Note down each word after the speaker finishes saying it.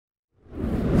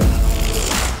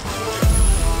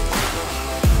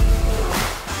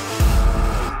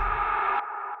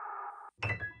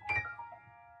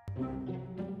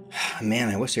Man,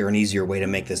 I wish there were an easier way to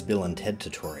make this Bill and Ted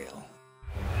tutorial.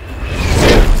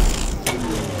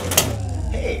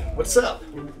 Hey, what's up?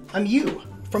 I'm you,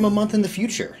 from a month in the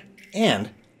future.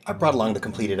 And I brought along the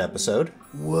completed episode.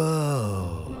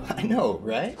 Whoa. I know,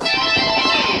 right?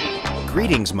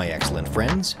 Greetings, my excellent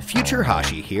friends. Future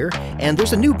Hashi here, and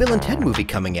there's a new Bill and Ted movie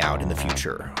coming out in the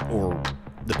future. Or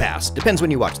the past, depends when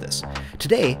you watch this.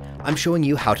 Today, I'm showing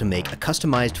you how to make a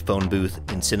customized phone booth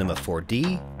in Cinema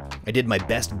 4D. I did my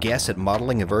best guess at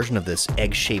modeling a version of this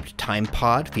egg-shaped time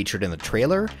pod featured in the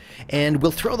trailer, and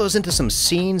we'll throw those into some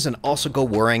scenes and also go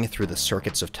whirring through the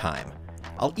circuits of time.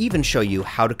 I'll even show you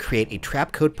how to create a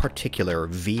Trapcode Particular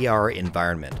VR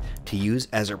environment to use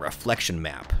as a reflection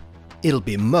map. It'll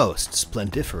be most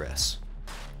splendiferous.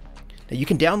 Now you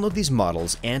can download these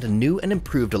models and a new and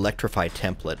improved Electrify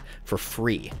template for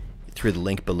free through the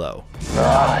link below.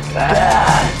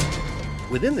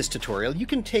 Within this tutorial, you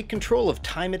can take control of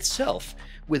time itself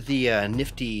with the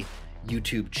nifty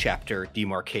YouTube chapter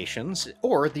demarcations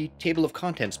or the table of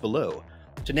contents below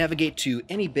to navigate to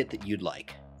any bit that you'd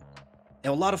like.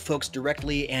 Now, a lot of folks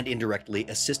directly and indirectly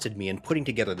assisted me in putting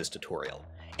together this tutorial,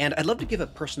 and I'd love to give a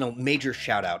personal major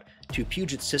shout out to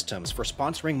Puget Systems for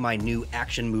sponsoring my new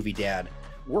Action Movie Dad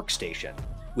workstation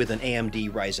with an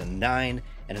AMD Ryzen 9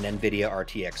 and an NVIDIA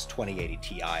RTX 2080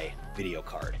 Ti video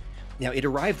card. Now, it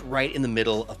arrived right in the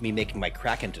middle of me making my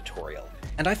Kraken tutorial,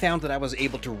 and I found that I was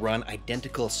able to run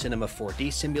identical Cinema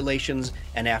 4D simulations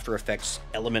and After Effects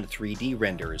Element 3D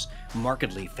renders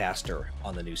markedly faster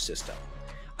on the new system.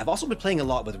 I've also been playing a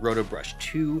lot with RotoBrush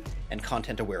 2 and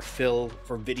Content Aware Fill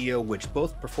for video, which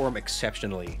both perform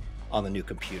exceptionally on the new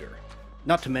computer.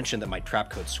 Not to mention that my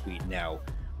Trapcode suite now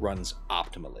runs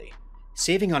optimally.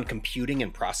 Saving on computing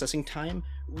and processing time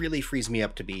really frees me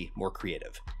up to be more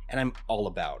creative, and I'm all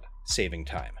about saving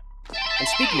time. And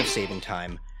speaking of saving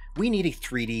time, we need a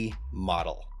 3D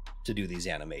model to do these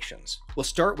animations. We'll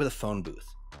start with a phone booth.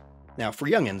 Now, for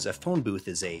youngins, a phone booth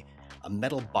is a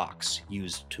metal box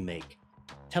used to make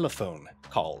telephone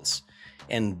calls,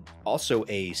 and also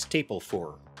a staple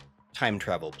for time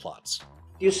travel plots.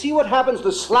 You see what happens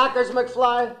to slackers,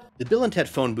 McFly? The Bill and Ted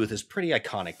phone booth is pretty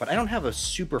iconic, but I don't have a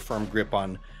super firm grip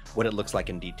on what it looks like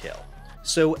in detail.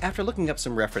 So after looking up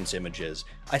some reference images,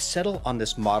 I settle on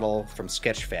this model from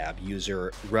Sketchfab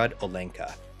user Rud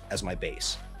Olenka as my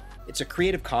base. It's a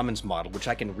Creative Commons model which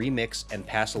I can remix and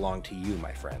pass along to you,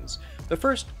 my friends. But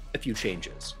first, a few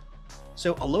changes.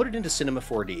 So I'll load it into Cinema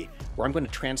 4D, where I'm going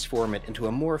to transform it into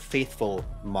a more faithful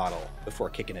model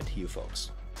before kicking it to you folks.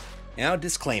 Now,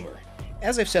 disclaimer.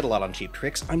 As I've said a lot on Cheap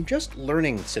Tricks, I'm just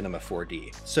learning Cinema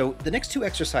 4D, so the next two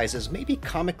exercises may be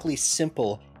comically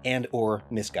simple and or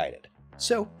misguided.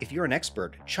 So, if you're an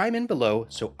expert, chime in below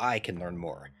so I can learn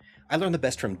more. I learn the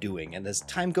best from doing, and as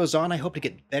time goes on, I hope to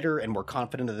get better and more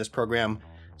confident at this program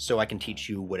so I can teach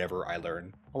you whatever I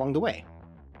learn along the way.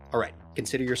 Alright,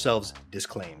 consider yourselves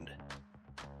disclaimed.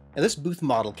 Now, this booth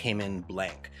model came in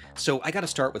blank, so I gotta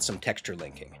start with some texture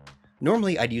linking.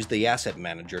 Normally, I'd use the Asset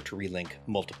Manager to relink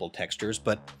multiple textures,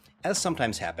 but as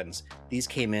sometimes happens, these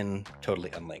came in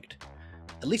totally unlinked.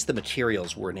 At least the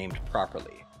materials were named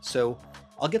properly, so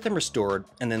I'll get them restored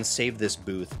and then save this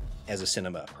booth as a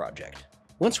cinema project.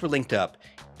 Once we're linked up,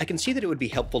 I can see that it would be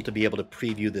helpful to be able to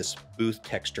preview this booth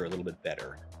texture a little bit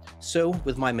better. So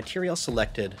with my material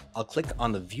selected, I'll click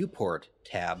on the Viewport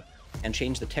tab and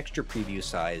change the texture preview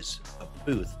size of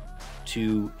the booth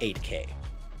to 8K.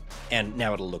 And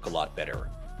now it'll look a lot better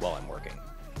while I'm working.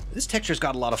 This texture's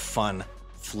got a lot of fun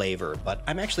flavor, but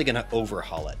I'm actually gonna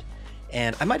overhaul it.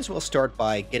 And I might as well start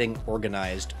by getting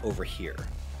organized over here.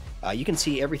 You can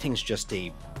see everything's just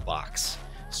a box,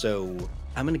 so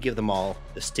I'm going to give them all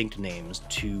distinct names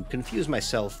to confuse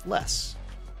myself less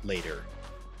later.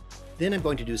 Then I'm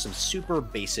going to do some super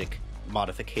basic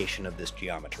modification of this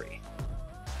geometry.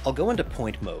 I'll go into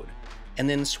point mode, and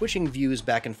then switching views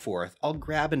back and forth, I'll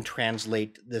grab and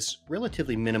translate this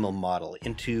relatively minimal model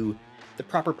into the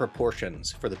proper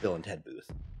proportions for the Bill and Ted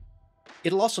booth.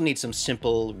 It'll also need some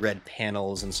simple red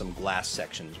panels and some glass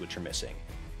sections which are missing.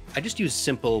 I just use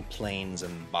simple planes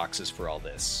and boxes for all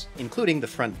this, including the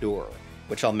front door,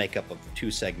 which I'll make up of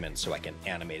 2 segments so I can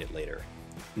animate it later.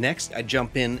 Next, I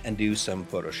jump in and do some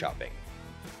photoshopping,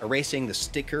 erasing the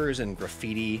stickers and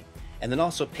graffiti, and then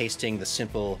also pasting the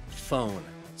simple phone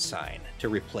sign to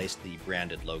replace the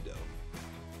branded logo.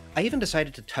 I even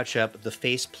decided to touch up the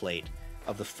faceplate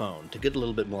of the phone to get a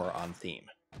little bit more on theme.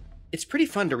 It's pretty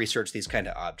fun to research these kind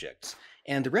of objects,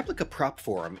 and the Replica Prop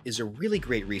Forum is a really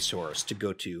great resource to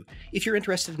go to if you're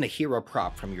interested in a hero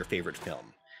prop from your favorite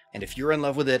film. And if you're in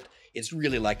love with it, it's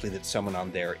really likely that someone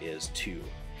on there is too.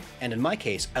 And in my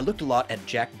case, I looked a lot at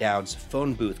Jack Dowd's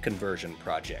phone booth conversion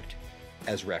project.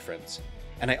 as reference.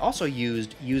 And I also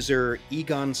used user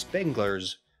Egon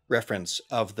Spengler's reference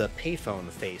of the payphone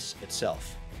face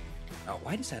itself. Now,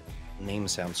 why does that name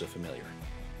sound so familiar?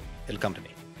 It'll come to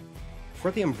me.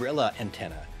 For the umbrella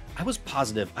antenna, I was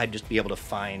positive I'd just be able to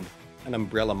find an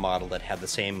umbrella model that had the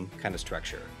same kind of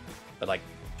structure. But like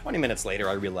 20 minutes later,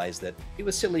 I realized that it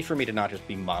was silly for me to not just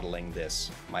be modeling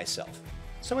this myself.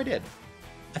 So I did.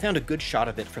 I found a good shot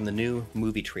of it from the new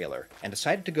movie trailer and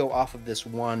decided to go off of this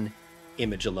one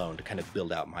image alone to kind of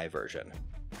build out my version.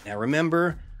 Now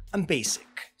remember, I'm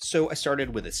basic, so I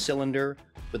started with a cylinder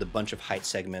with a bunch of height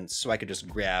segments so I could just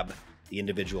grab the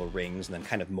individual rings and then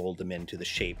kind of mold them into the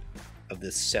shape of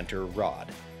this center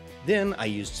rod. Then I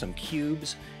used some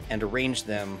cubes and arranged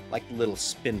them like little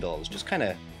spindles, just kind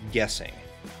of guessing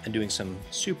and doing some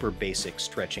super basic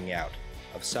stretching out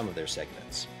of some of their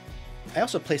segments. I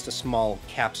also placed a small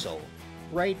capsule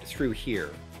right through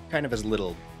here, kind of as a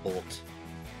little bolt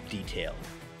detail.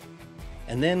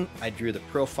 And then I drew the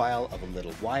profile of a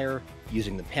little wire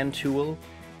using the pen tool,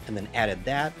 and then added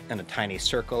that and a tiny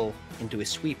circle into a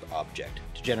sweep object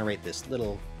to generate this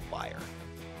little wire.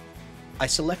 I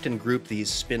select and group these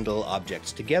spindle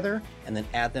objects together and then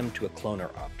add them to a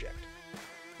cloner object.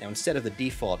 Now instead of the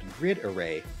default grid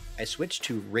array, I switched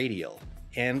to radial,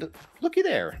 and looky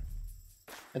there.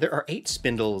 Now, there are 8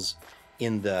 spindles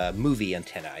in the movie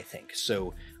antenna, I think,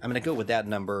 so I'm going to go with that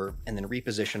number and then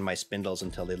reposition my spindles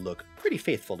until they look pretty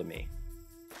faithful to me.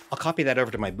 I'll copy that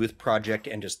over to my booth project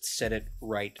and just set it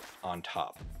right on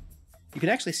top. You can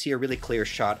actually see a really clear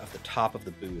shot of the top of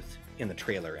the booth in the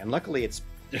trailer, and luckily it's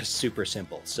just super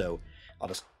simple, so I'll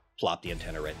just plop the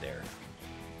antenna right there.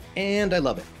 And I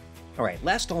love it. Alright,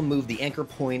 last I'll move the anchor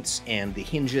points and the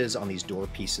hinges on these door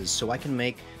pieces so I can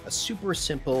make a super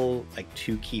simple, like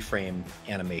 2 keyframe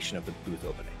animation of the booth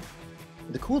opening.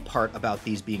 The cool part about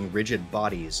these being rigid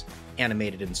bodies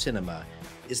animated in Cinema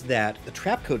is that the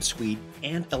Trapcode suite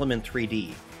and Element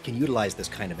 3D can utilize this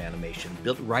kind of animation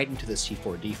built right into the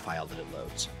C4D file that it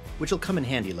loads, which will come in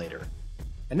handy later.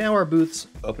 And now our booth's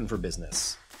open for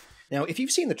business. Now, if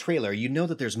you've seen the trailer, you know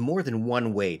that there's more than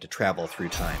one way to travel through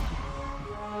time.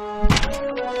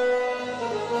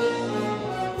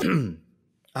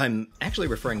 I'm actually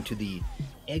referring to the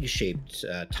egg-shaped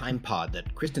time pod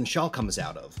that Kristen Shaw comes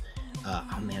out of.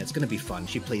 Oh man, it's gonna be fun.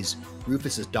 She plays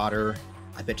Rufus's daughter.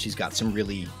 I bet she's got some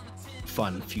really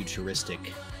fun,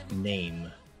 futuristic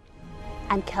name.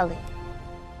 I'm Kelly.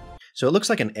 So it looks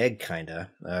like an egg, kinda,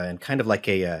 and kind of like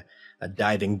a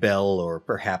diving bell, or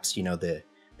perhaps, you know, the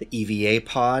EVA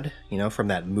pod, you know, from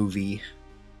that movie,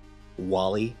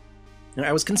 WALL-E. Now,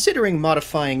 I was considering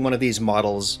modifying one of these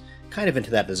models kind of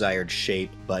into that desired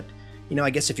shape, but, you know, I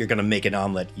guess if you're going to make an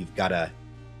omelet, you've got to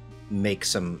make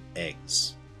some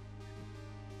eggs.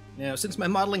 Now, since my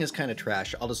modeling is kind of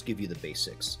trash, I'll just give you the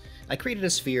basics. I created a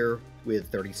sphere with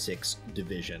 36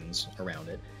 divisions around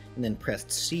it, and then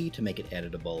pressed C to make it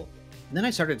editable. And then I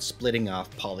started splitting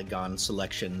off polygon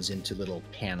selections into little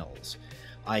panels.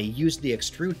 I used the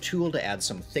extrude tool to add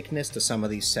some thickness to some of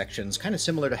these sections, kind of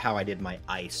similar to how I did my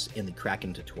ice in the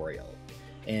Kraken tutorial.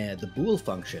 And the bool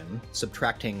function,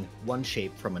 subtracting one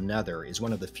shape from another, is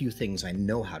one of the few things I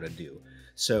know how to do.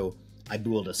 So I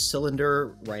booled a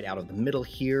cylinder right out of the middle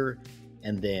here,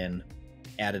 and then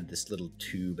added this little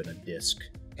tube and a disc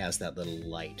as that little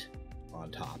light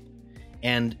on top.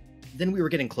 And then we were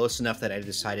getting close enough that I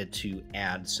decided to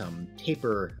add some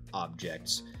taper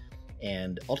objects,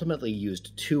 and ultimately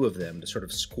used 2 of them to sort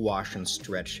of squash and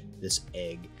stretch this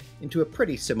egg into a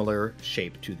pretty similar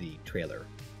shape to the trailer.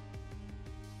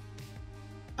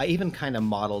 I even kind of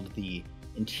modeled the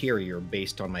interior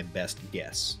based on my best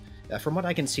guess. From what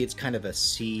I can see, it's kind of a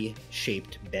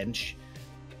C-shaped bench,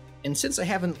 and since I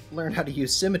haven't learned how to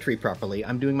use symmetry properly,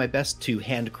 I'm doing my best to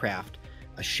handcraft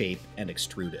a shape and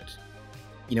extrude it.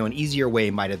 You know, an easier way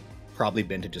might have probably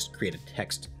been to just create a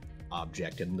text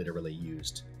object and literally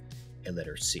used a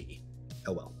letter C.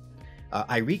 Oh well.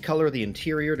 I recolor the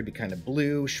interior to be kind of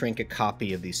blue, shrink a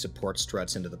copy of these support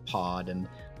struts into the pod, and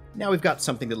now we've got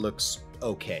something that looks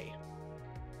okay.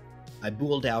 I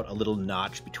booled out a little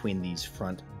notch between these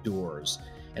front doors,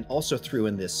 and also threw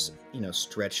in this, you know,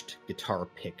 stretched guitar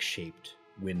pick shaped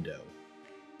window.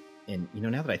 And, you know,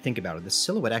 now that I think about it, the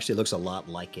silhouette actually looks a lot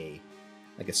like a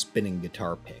spinning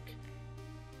guitar pick.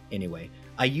 Anyway,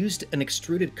 I used an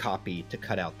extruded copy to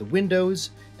cut out the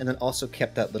windows, and then also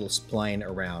kept that little spline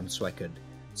around so I could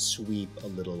sweep a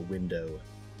little window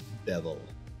bevel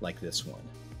like this one.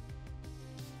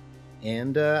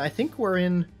 And I think we're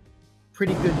in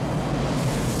pretty good...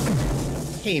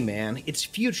 Hey man, it's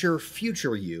future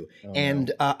you,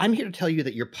 and I'm here to tell you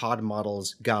that your pod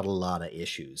model's got a lot of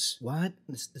issues. What?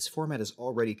 This format is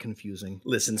already confusing.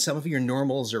 Listen, some of your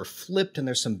normals are flipped and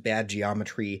there's some bad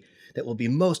geometry that will be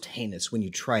most heinous when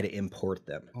you try to import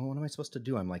them. Oh, what am I supposed to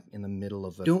do? I'm like in the middle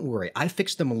of a... Don't worry, I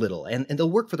fixed them a little, and they'll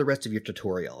work for the rest of your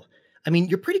tutorial. I mean,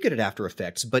 you're pretty good at After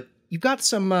Effects, but you've got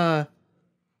some,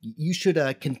 you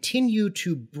should continue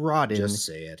to broaden... Just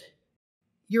say it.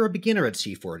 You're a beginner at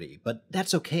C4D, but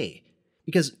that's okay,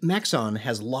 because Maxon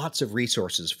has lots of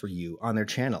resources for you on their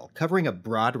channel, covering a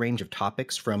broad range of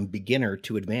topics from beginner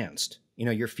to advanced. You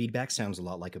know, your feedback sounds a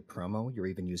lot like a promo. You're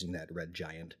even using that Red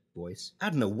Giant voice. I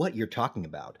don't know what you're talking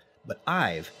about, but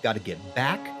I've got to get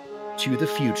back to the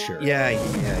future. Yeah.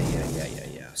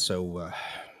 So,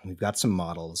 we've got some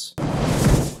models.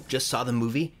 Just saw the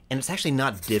movie, and it's actually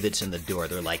not divots in the door.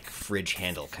 They're like fridge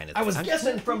handle kind of thing. I was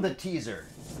guessing from the teaser.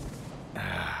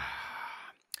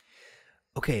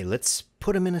 Okay, let's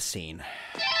put him in a scene.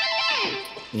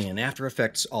 In After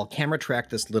Effects, I'll camera track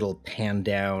this little pan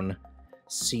down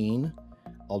scene.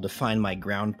 I'll define my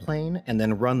ground plane and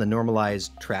then run the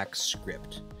normalized track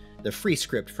script. The free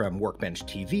script from Workbench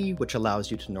TV, which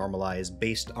allows you to normalize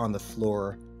based on the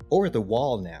floor or the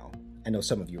wall now. I know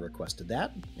some of you requested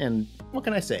that, and what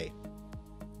can I say?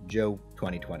 Joe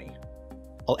 2020.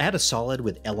 I'll add a solid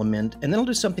with element, and then I'll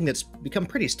do something that's become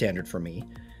pretty standard for me.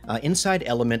 Inside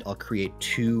element, I'll create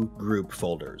 2 group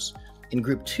folders. In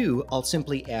group 2, I'll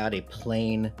simply add a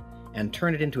plane and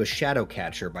turn it into a shadow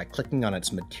catcher by clicking on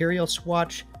its material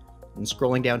swatch and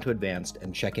scrolling down to advanced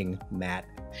and checking matte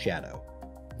shadow.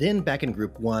 Then back in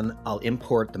group 1, I'll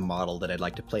import the model that I'd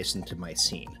like to place into my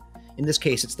scene. In this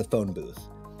case, it's the phone booth.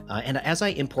 And as I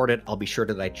import it, I'll be sure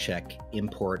that I check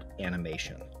import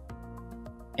animation.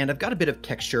 And I've got a bit of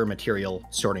texture material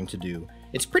sorting to do.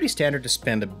 It's pretty standard to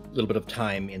spend a little bit of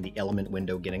time in the element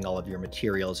window getting all of your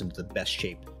materials into the best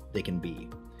shape they can be.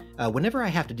 Whenever I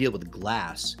have to deal with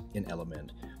glass in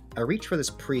Element, I reach for this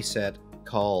preset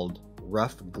called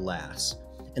Rough Glass,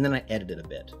 and then I edit it a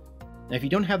bit. Now, if you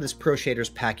don't have this Pro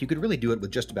Shaders pack, you could really do it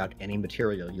with just about any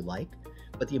material you like,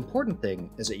 but the important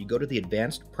thing is that you go to the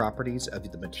advanced properties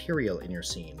of the material in your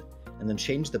scene, and then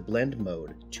change the blend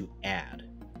mode to Add,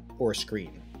 or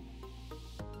Screen.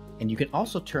 And you can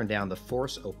also turn down the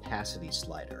Force Opacity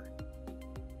slider.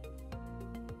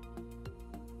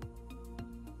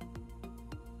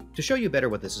 To show you better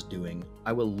what this is doing,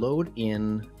 I will load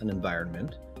in an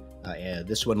environment.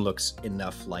 This one looks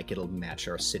enough like it'll match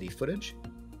our city footage.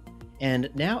 And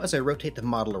now as I rotate the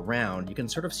model around, you can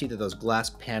sort of see that those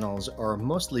glass panels are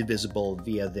mostly visible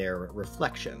via their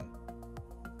reflection.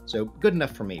 So good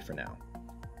enough for me for now.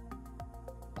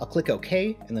 I'll click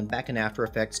OK, and then back in After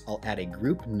Effects, I'll add a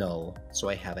group null so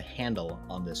I have a handle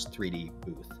on this 3D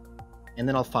booth. And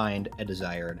then I'll find a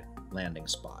desired landing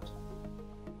spot.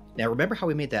 Now remember how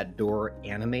we made that door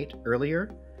animate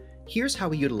earlier? Here's how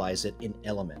we utilize it in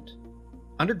Element.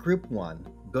 Under Group 1,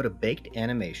 go to Baked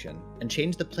Animation and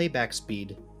change the playback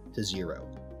speed to 0.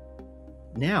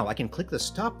 Now I can click the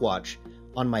stopwatch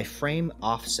on my frame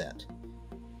offset,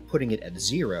 putting it at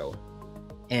 0,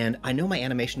 and I know my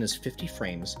animation is 50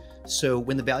 frames, so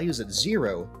when the value is at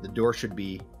 0, the door should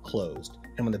be closed,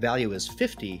 and when the value is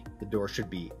 50, the door should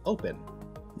be open.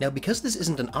 Now, because this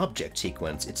isn't an object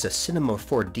sequence, it's a Cinema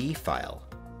 4D file,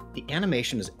 the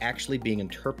animation is actually being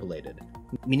interpolated,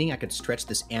 meaning I could stretch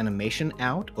this animation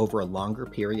out over a longer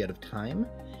period of time,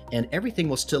 and everything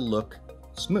will still look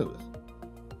smooth.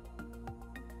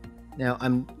 Now,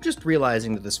 I'm just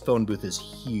realizing that this phone booth is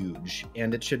huge,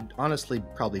 and it should honestly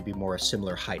probably be more a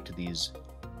similar height to these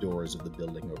doors of the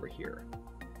building over here.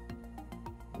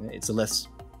 It's a less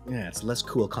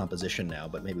cool composition now,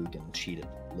 but maybe we can cheat it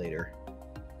later.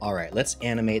 Alright, let's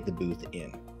animate the booth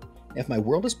in. If my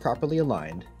world is properly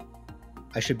aligned,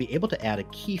 I should be able to add a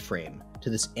keyframe to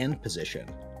this end position,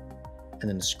 and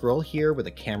then scroll here where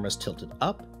the camera's tilted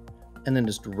up, and then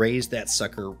just raise that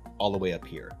sucker all the way up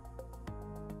here.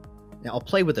 Now I'll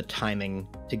play with the timing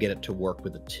to get it to work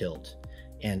with the tilt,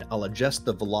 and I'll adjust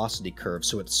the velocity curve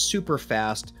so it's super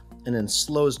fast and then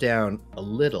slows down a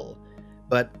little,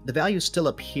 but the value's still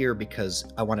up here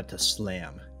because I want it to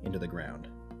slam into the ground.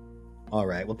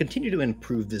 Alright, we'll continue to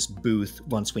improve this booth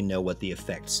once we know what the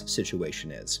effects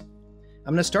situation is.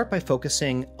 I'm going to start by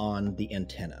focusing on the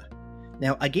antenna.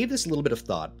 Now, I gave this a little bit of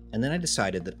thought, and then I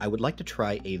decided that I would like to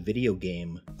try a video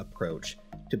game approach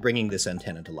to bringing this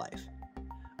antenna to life.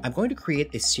 I'm going to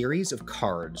create a series of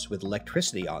cards with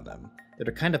electricity on them that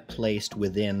are kind of placed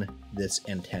within this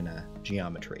antenna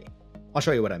geometry. I'll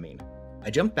show you what I mean.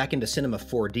 I jumped back into Cinema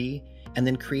 4D and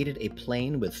then created a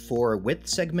plane with 4 width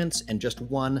segments and just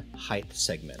 1 height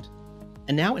segment.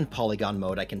 And now in polygon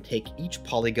mode, I can take each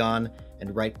polygon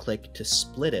and right-click to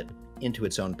split it into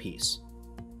its own piece.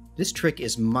 This trick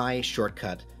is my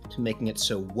shortcut to making it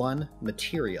so one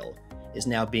material is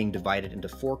now being divided into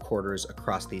 4 quarters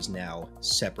across these now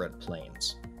separate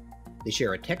planes. They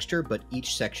share a texture, but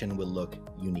each section will look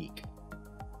unique.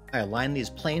 I align these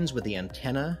planes with the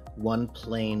antenna, 1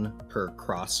 plane per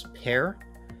cross pair.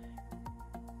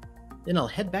 Then I'll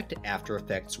head back to After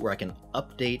Effects where I can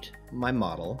update my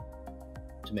model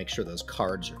to make sure those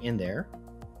cards are in there.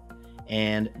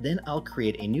 And then I'll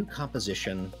create a new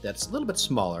composition that's a little bit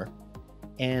smaller,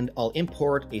 and I'll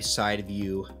import a side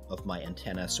view of my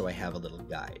antenna so I have a little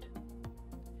guide.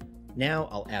 Now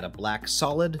I'll add a black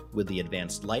solid with the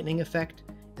advanced lightning effect,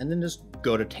 and then just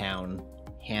go to town,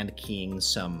 hand keying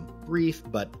some brief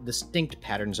but distinct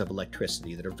patterns of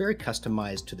electricity that are very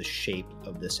customized to the shape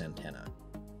of this antenna.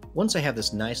 Once I have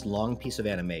this nice long piece of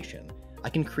animation, I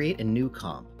can create a new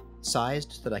comp,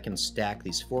 sized so that I can stack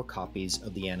these 4 copies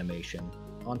of the animation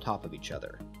on top of each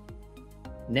other.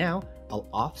 Now I'll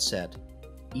offset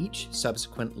each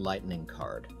subsequent lightning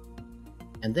card.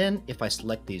 And then if I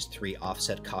select these 3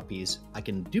 offset copies, I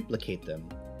can duplicate them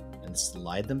and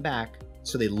slide them back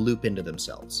so they loop into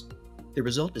themselves. The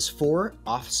result is 4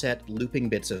 offset looping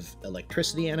bits of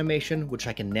electricity animation, which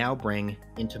I can now bring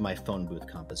into my phone booth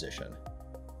composition.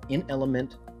 In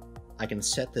Element, I can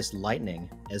set this lightning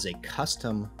as a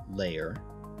custom layer,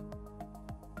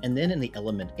 and then in the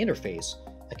Element interface,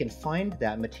 I can find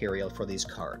that material for these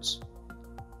cards.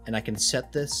 And I can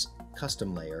set this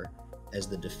custom layer as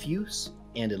the diffuse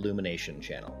and illumination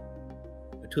channel.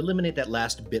 To eliminate that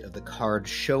last bit of the card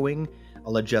showing,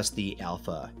 I'll adjust the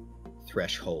alpha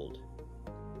threshold.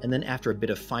 And then after a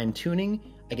bit of fine-tuning,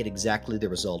 I get exactly the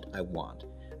result I want.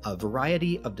 A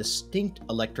variety of distinct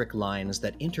electric lines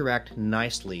that interact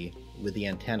nicely with the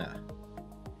antenna.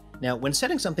 Now, when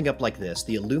setting something up like this,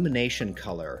 the illumination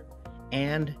color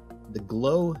and the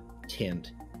glow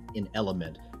tint in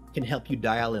Element can help you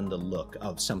dial in the look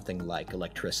of something like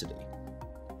electricity.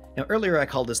 Now, earlier I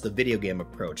called this the video game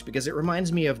approach because it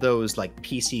reminds me of those like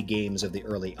PC games of the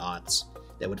early aughts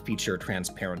that would feature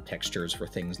transparent textures for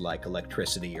things like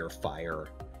electricity or fire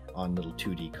on little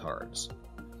 2D cards.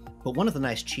 But one of the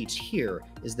nice cheats here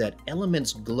is that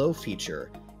Element's glow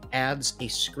feature adds a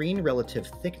screen relative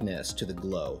thickness to the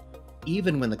glow,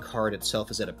 even when the card itself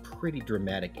is at a pretty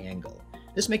dramatic angle.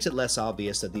 This makes it less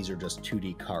obvious that these are just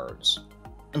 2D cards.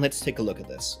 And let's take a look at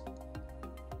this.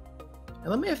 Now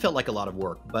that may have felt like a lot of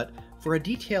work, but for a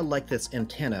detail like this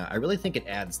antenna, I really think it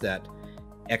adds that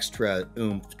extra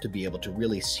oomph to be able to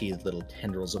really see the little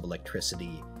tendrils of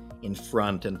electricity in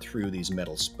front and through these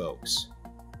metal spokes.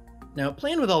 Now,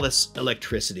 playing with all this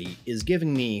electricity is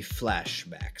giving me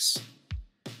flashbacks.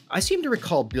 I seem to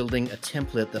recall building a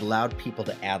template that allowed people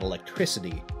to add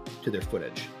electricity to their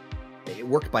footage. It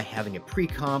worked by having a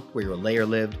pre-comp where your layer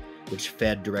lived, which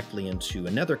fed directly into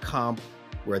another comp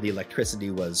where the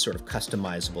electricity was sort of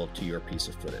customizable to your piece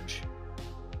of footage.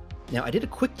 Now, I did a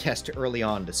quick test early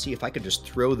on to see if I could just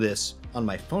throw this on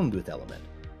my phone booth element,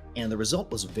 and the result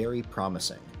was very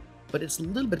promising. But it's a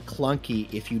little bit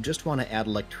clunky if you just want to add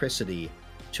electricity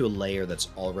to a layer that's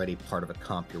already part of a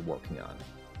comp you're working on.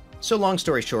 So long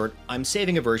story short, I'm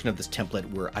saving a version of this template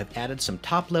where I've added some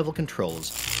top-level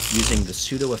controls using the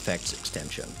pseudo effects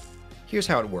extension. Here's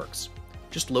how it works.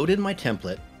 Just load in my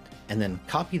template, and then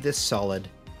copy this solid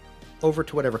over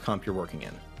to whatever comp you're working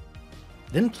in.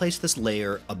 Then place this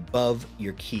layer above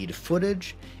your keyed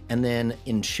footage, and then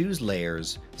in Choose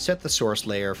Layers, set the source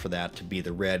layer for that to be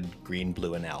the red, green,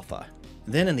 blue, and alpha.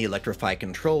 Then in the Electrify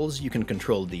controls, you can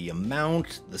control the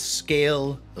amount, the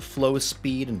scale, the flow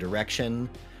speed and direction,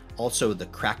 also the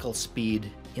crackle speed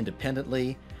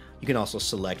independently. You can also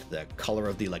select the color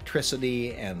of the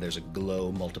electricity, and there's a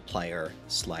glow multiplier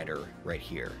slider right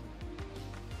here.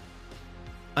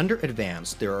 Under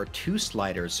Advanced, there are 2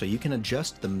 sliders so you can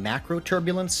adjust the macro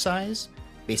turbulence size,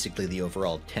 basically the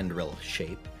overall tendril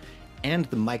shape, and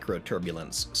the micro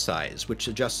turbulence size, which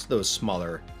adjusts those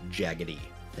smaller, jaggedy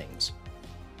things.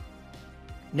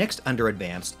 Next under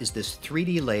Advanced is this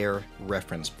 3D layer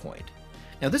reference point.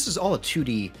 Now this is all a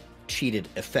 2D cheated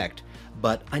effect,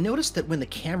 but I noticed that when the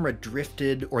camera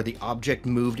drifted or the object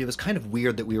moved, it was kind of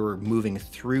weird that we were moving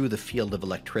through the field of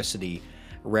electricity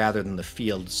rather than the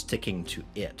field sticking to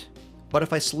it. But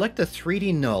if I select the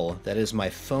 3D null that is my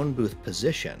phone booth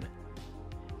position,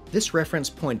 this reference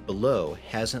point below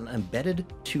has an embedded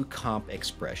 2comp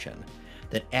expression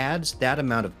that adds that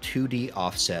amount of 2D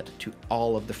offset to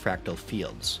all of the fractal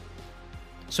fields.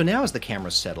 So now as the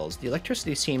camera settles, the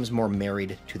electricity seems more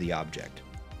married to the object.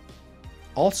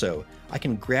 Also, I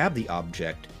can grab the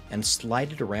object and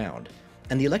slide it around,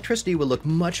 and the electricity will look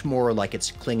much more like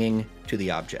it's clinging to the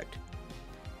object.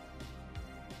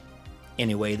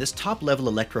 Anyway, this top-level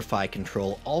Electrify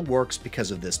control all works because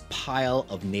of this pile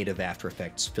of native After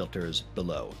Effects filters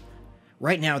below.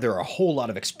 Right now, there are a whole lot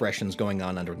of expressions going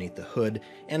on underneath the hood,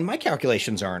 and my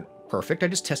calculations aren't perfect. I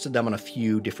just tested them on a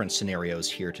few different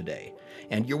scenarios here today,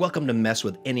 and you're welcome to mess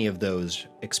with any of those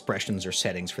expressions or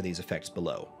settings for these effects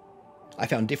below. I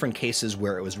found different cases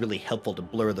where it was really helpful to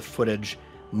blur the footage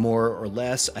more or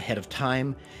less ahead of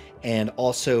time, and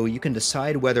also you can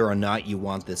decide whether or not you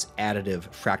want this additive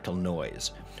fractal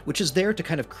noise, which is there to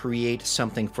kind of create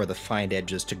something for the fine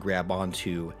edges to grab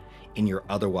onto in your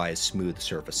otherwise smooth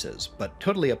surfaces, but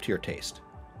totally up to your taste.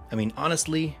 I mean,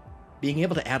 honestly, being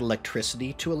able to add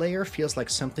electricity to a layer feels like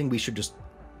something we should just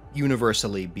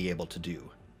universally be able to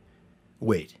do.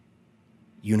 Wait,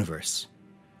 universe.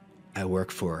 I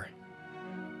work for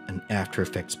an After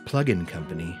Effects plugin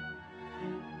company.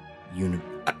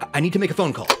 I need to make a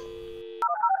phone call.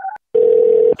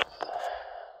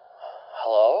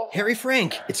 Hello? Harry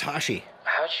Frank, it's Hashi.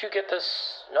 How'd you get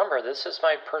this number? This is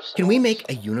my personal... Can we make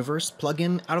a universe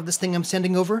plugin out of this thing I'm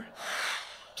sending over?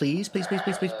 Please, please, please,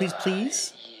 please, please, please,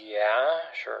 please? Yeah,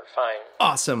 sure, fine.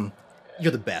 Awesome.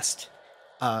 You're the best.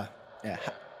 Yeah,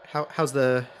 how's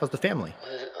the family?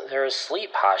 They're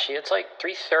asleep, Hashi. It's like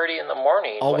 3:30 in the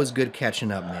morning. Always good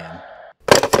catching up, man.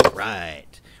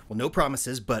 Right. Well, no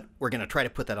promises, but we're going to try to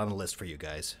put that on the list for you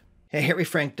guys. Hey, Harry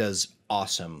Frank does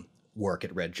awesome work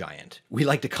at Red Giant. We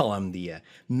like to call him the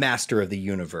master of the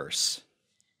universe.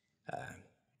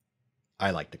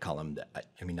 I like to call him that.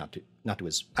 I mean, not to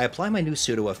his... I apply my new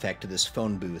pseudo effect to this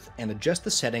phone booth and adjust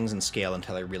the settings and scale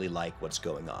until I really like what's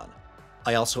going on.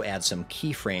 I also add some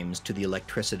keyframes to the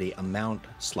electricity amount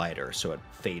slider so it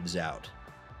fades out.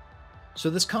 So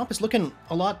this comp is looking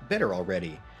a lot better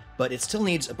already, but it still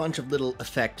needs a bunch of little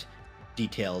effect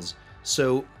details,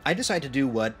 so I decide to do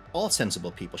what all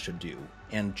sensible people should do,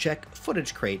 and check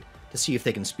Footage Crate to see if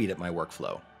they can speed up my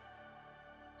workflow.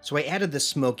 So I added this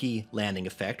smoky landing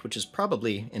effect, which is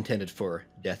probably intended for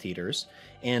Death Eaters,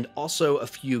 and also a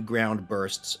few ground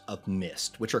bursts of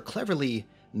mist, which are cleverly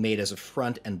made as a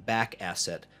front and back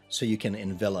asset so you can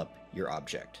envelop your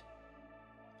object.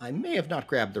 I may have not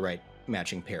grabbed the right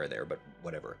matching pair there, but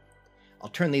whatever. I'll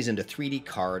turn these into 3D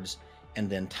cards and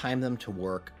then time them to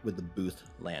work with the booth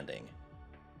landing.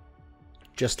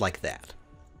 Just like that.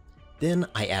 Then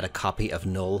I add a copy of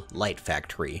Null Light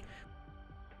Factory,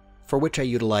 for which I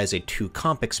utilize a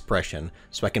 2-comp expression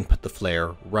so I can put the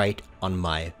flare right on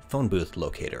my phone booth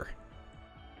locator.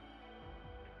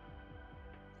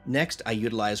 Next, I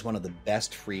utilize one of the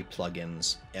best free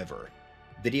plugins ever,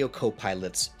 Video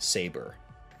Copilot's Saber.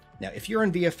 Now, if you're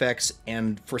in VFX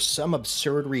and for some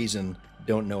absurd reason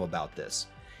don't know about this,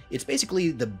 it's basically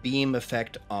the beam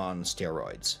effect on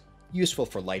steroids, useful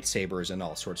for lightsabers and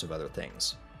all sorts of other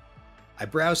things. I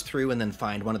browse through and then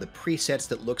find one of the presets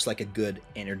that looks like a good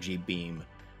energy beam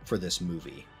for this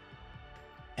movie.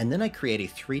 And then I create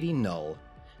a 3D null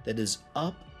that is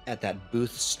up at that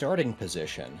booth starting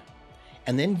position,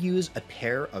 and then use a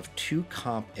pair of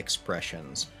 2-comp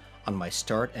expressions on my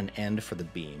start and end for the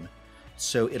beam,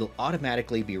 so it'll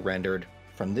automatically be rendered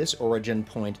from this origin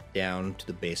point down to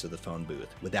the base of the phone booth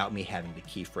without me having to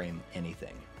keyframe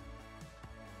anything.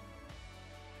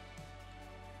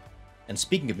 And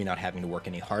speaking of me not having to work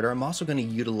any harder, I'm also going to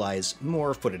utilize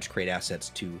more Footage Crate assets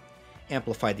to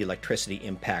amplify the electricity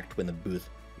impact when the booth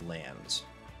lands.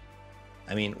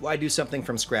 I mean, why do something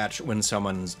from scratch when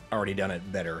someone's already done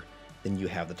it better than you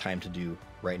have the time to do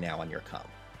right now on your comp?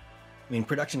 I mean,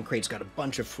 Production Crate's got a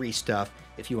bunch of free stuff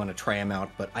if you want to try them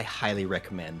out, but I highly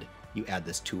recommend you add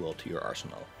this tool to your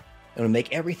arsenal. And to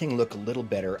make everything look a little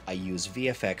better, I use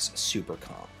VFX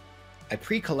SuperComp. I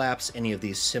pre-collapse any of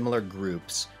these similar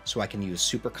groups so I can use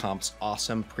SuperComp's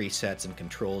awesome presets and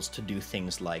controls to do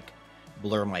things like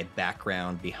blur my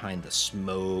background behind the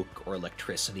smoke or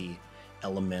electricity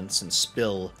elements and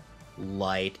spill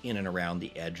light in and around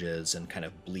the edges and kind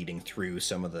of bleeding through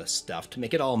some of the stuff to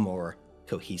make it all more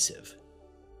cohesive.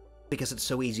 Because it's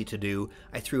so easy to do,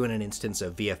 I threw in an instance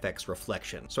of VFX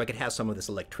reflection so I could have some of this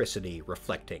electricity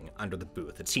reflecting under the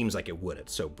booth. It seems like it would,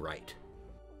 it's so bright.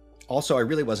 Also, I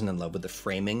really wasn't in love with the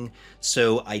framing,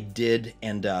 so I did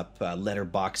end up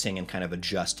letterboxing and kind of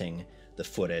adjusting the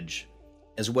footage,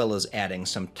 as well as adding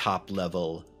some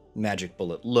top-level Magic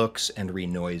Bullet looks and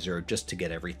renoiser just to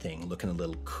get everything looking a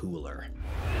little cooler.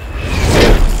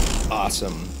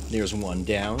 Awesome. There's one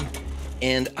down.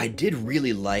 And I did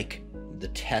really like the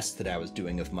test that I was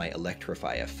doing of my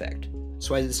Electrify effect,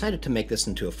 so I decided to make this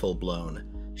into a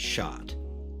full-blown shot.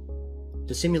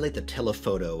 To simulate the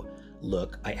telephoto,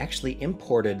 look, I actually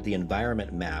imported the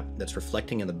environment map that's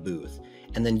reflecting in the booth,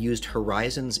 and then used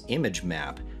Horizon's image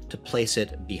map to place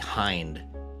it behind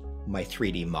my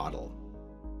 3D model.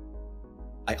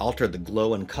 I altered the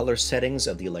glow and color settings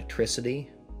of the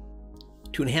electricity.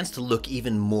 To enhance the look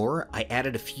even more, I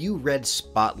added a few red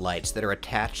spotlights that are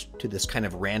attached to this kind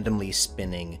of randomly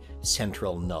spinning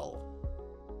central null.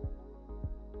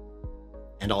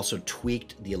 And also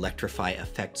tweaked the Electrify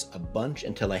effects a bunch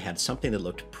until I had something that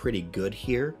looked pretty good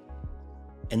here.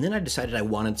 And then I decided I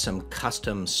wanted some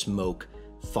custom smoke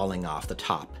falling off the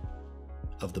top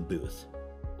of the booth.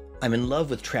 I'm in love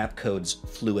with Trapcode's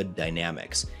fluid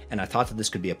dynamics, and I thought that this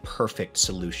could be a perfect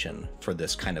solution for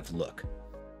this kind of look.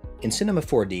 In Cinema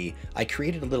 4D, I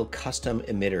created a little custom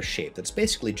emitter shape that's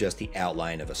basically just the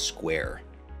outline of a square.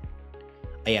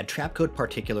 I add Trapcode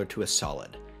Particular to a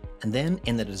solid, and then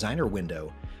in the designer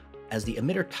window, as the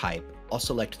emitter type, I'll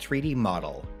select 3D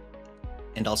model,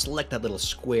 and I'll select that little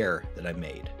square that I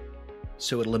made,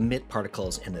 so it'll emit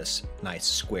particles in this nice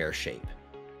square shape.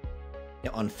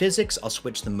 Now on physics, I'll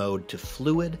switch the mode to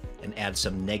fluid and add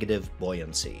some negative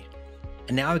buoyancy.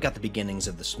 And now I've got the beginnings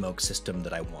of the smoke system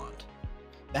that I want.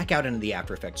 Back out into the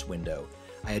After Effects window,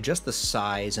 I adjust the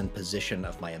size and position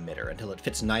of my emitter until it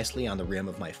fits nicely on the rim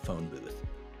of my phone booth.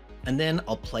 And then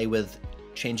I'll play with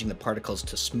changing the particles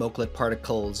to smokelet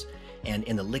particles, and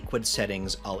in the liquid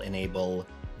settings, I'll enable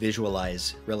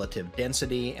visualize relative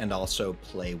density and also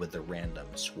play with the random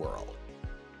swirl.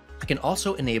 I can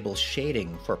also enable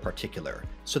shading for Particular,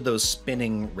 so those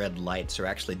spinning red lights are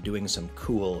actually doing some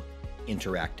cool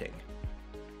interacting.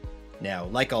 Now,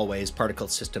 like always, particle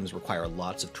systems require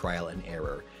lots of trial and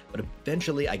error, but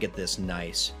eventually I get this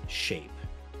nice shape.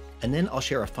 And then I'll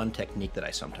share a fun technique that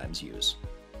I sometimes use.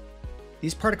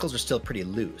 These particles are still pretty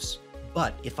loose,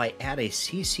 but if I add a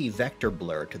CC vector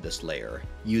blur to this layer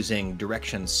using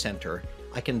direction center,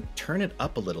 I can turn it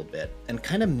up a little bit and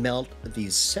kind of melt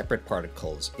these separate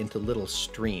particles into little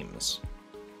streams.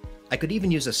 I could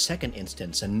even use a second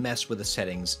instance and mess with the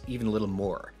settings even a little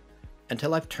more,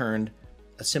 until I've turned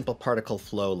a simple particle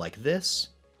flow like this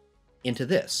into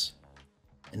this.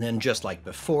 And then just like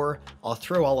before, I'll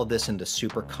throw all of this into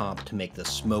Super Comp to make the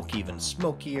smoke even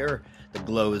smokier, the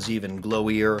glows even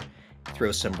glowier,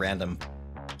 throw some random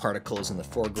particles in the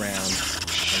foreground,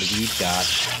 and we've got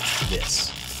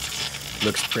this.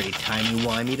 Looks pretty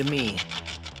timey-wimey to me.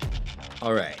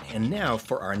 All right, and now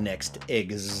for our next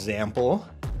example.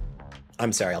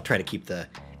 I'm sorry, I'll try to keep the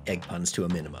egg puns to a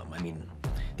minimum. I mean,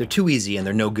 they're too easy and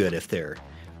they're no good if they're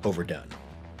overdone.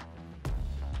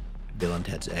 Bill and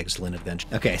Ted's Excellent Adventure.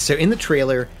 Okay, so in the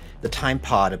trailer, the time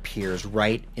pod appears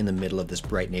right in the middle of this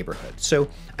bright neighborhood. So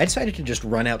I decided to just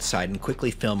run outside and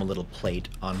quickly film a little plate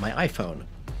on my iPhone.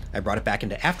 I brought it back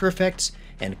into After Effects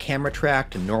and camera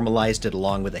tracked and normalized it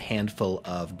along with a handful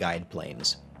of guide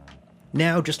planes.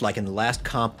 Now, just like in the last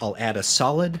comp, I'll add a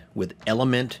solid with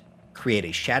element, create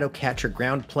a shadow catcher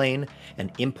ground plane,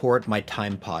 and import my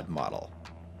time pod model.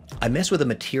 I mess with the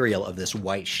material of this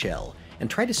white shell and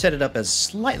try to set it up as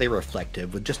slightly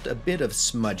reflective with just a bit of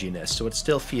smudginess so it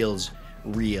still feels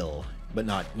real, but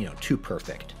not, too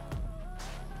perfect.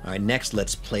 All right, next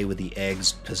let's play with the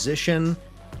egg's position,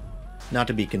 not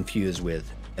to be confused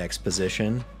with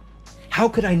exposition. How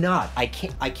could I not? I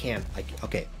can't.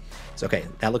 Okay, it's okay,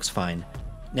 that looks fine.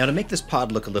 Now to make this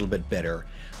pod look a little bit better,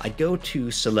 I go to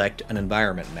select an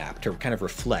environment map to kind of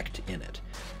reflect in it.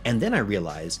 And then I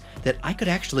realized that I could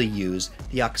actually use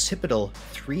the Occipital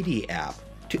 3D app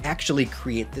to actually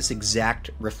create this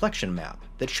exact reflection map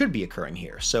that should be occurring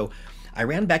here. So I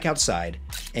ran back outside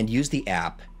and used the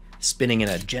app, spinning in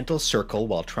a gentle circle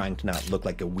while trying to not look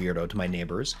like a weirdo to my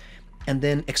neighbors, and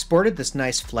then exported this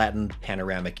nice flattened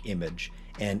panoramic image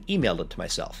and emailed it to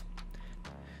myself.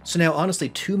 So now, honestly,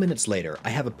 2 minutes later, I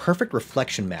have a perfect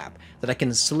reflection map that I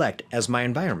can select as my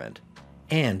environment.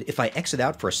 And if I exit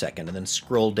out for a second and then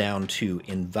scroll down to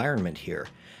environment here,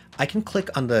 I can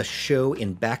click on the show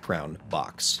in background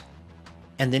box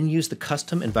and then use the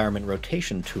custom environment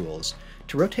rotation tools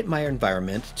to rotate my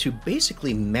environment to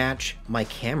basically match my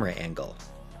camera angle.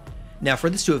 Now, for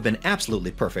this to have been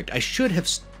absolutely perfect, I should have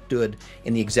stood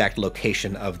in the exact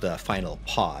location of the final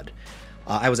pod.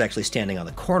 I was actually standing on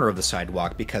the corner of the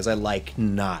sidewalk because I like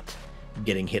not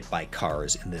getting hit by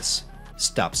cars in this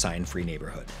stop sign free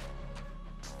neighborhood.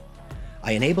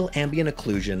 I enable ambient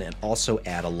occlusion and also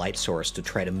add a light source to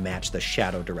try to match the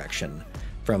shadow direction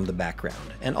from the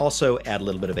background, and also add a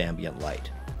little bit of ambient light.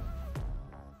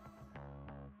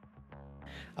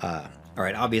 All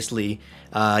right, obviously,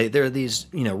 there are these,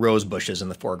 rose bushes in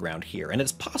the foreground here, and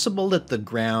it's possible that the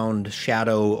ground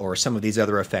shadow or some of these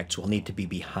other effects will need to be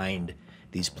behind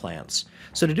these plants.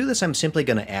 So to do this, I'm simply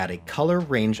going to add a color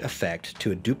range effect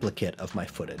to a duplicate of my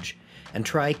footage and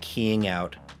try keying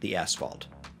out the asphalt.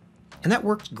 And that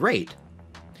works great.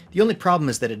 The only problem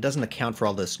is that it doesn't account for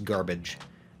all this garbage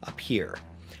up here.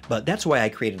 But that's why I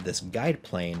created this guide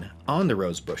plane on the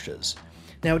rose bushes.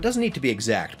 Now, it doesn't need to be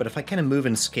exact, but if I kind of move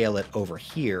and scale it over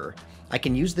here, I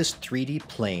can use this 3D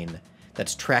plane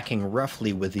that's tracking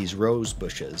roughly with these rose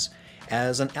bushes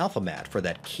as an alpha matte for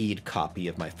that keyed copy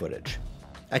of my footage.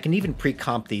 I can even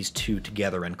pre-comp these two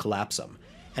together and collapse them.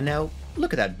 And now,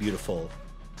 look at that beautiful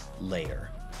layer.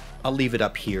 I'll leave it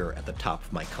up here at the top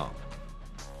of my comp.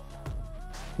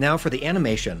 Now for the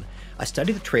animation, I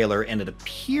studied the trailer and it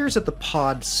appears that the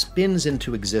pod spins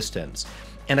into existence.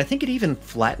 And I think it even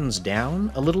flattens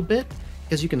down a little bit,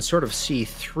 because you can sort of see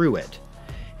through it.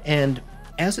 And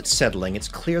as it's settling, it's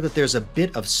clear that there's a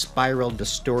bit of spiral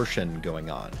distortion going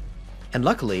on. And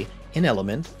luckily, in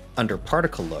Element, under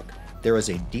Particle Look, there is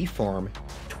a Deform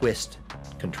Twist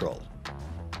control.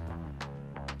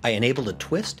 I enable the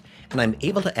twist, and I'm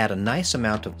able to add a nice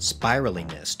amount of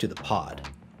spiraliness to the pod.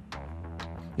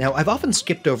 Now, I've often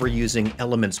skipped over using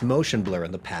Element's motion blur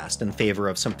in the past in favor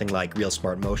of something like Real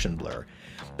Smart Motion Blur,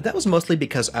 but that was mostly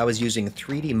because I was using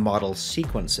 3D model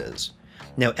sequences.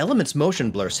 Now, Element's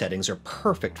motion blur settings are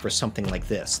perfect for something like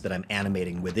this that I'm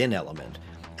animating within Element,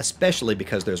 especially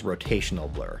because there's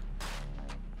rotational blur.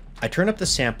 I turn up the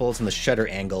samples and the shutter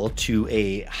angle to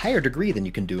a higher degree than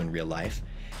you can do in real life,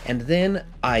 and then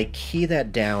I key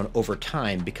that down over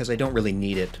time because I don't really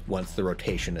need it once the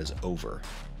rotation is over.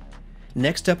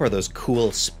 Next up are those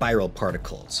cool spiral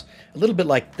particles, a little bit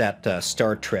like that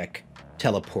Star Trek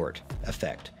teleport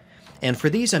effect. And for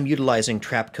these, I'm utilizing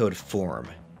Trapcode Form.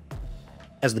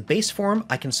 As the base form,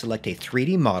 I can select a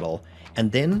 3D model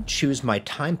and then choose my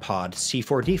TimePod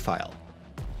C4D file.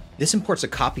 This imports a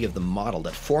copy of the model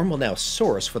that Form will now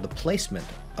source for the placement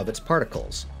of its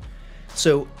particles.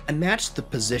 So I matched the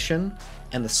position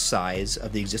and the size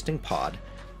of the existing pod,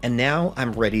 and now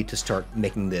I'm ready to start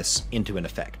making this into an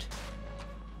effect.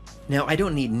 Now, I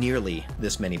don't need nearly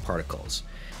this many particles,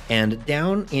 and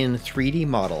down in 3D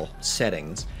model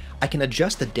settings, I can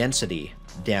adjust the density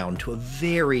down to a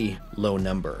very low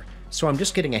number, so I'm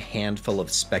just getting a handful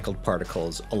of speckled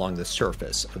particles along the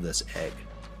surface of this egg.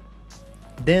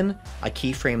 Then I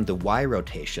keyframe the Y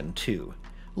rotation too,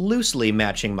 loosely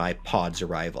matching my pod's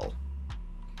arrival.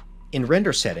 In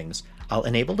render settings, I'll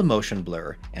enable the motion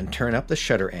blur and turn up the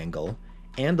shutter angle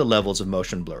and the levels of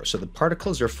motion blur so the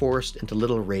particles are forced into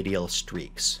little radial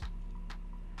streaks.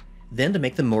 Then to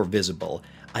make them more visible,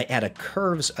 I add a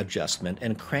curves adjustment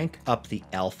and crank up the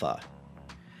alpha.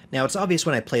 Now it's obvious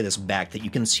when I play this back that you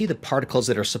can see the particles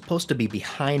that are supposed to be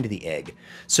behind the egg,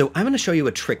 so I'm going to show you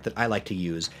a trick that I like to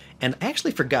use, and I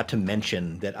actually forgot to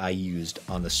mention that I used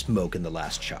on the smoke in the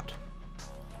last shot.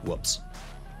 Whoops.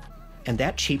 And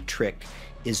that cheap trick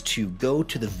is to go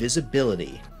to the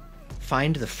visibility,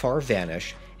 find the far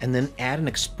vanish, and then add an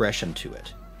expression to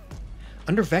it.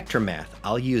 Under vector math,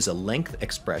 I'll use a length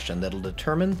expression that'll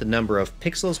determine the number of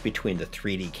pixels between the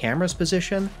 3D camera's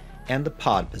position and the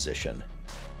pod position.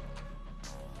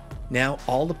 Now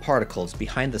all the particles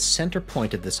behind the center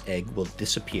point of this egg will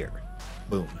disappear.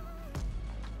 Boom.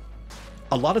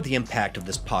 A lot of the impact of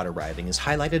this pod arriving is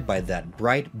highlighted by that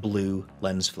bright blue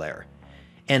lens flare.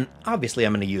 And obviously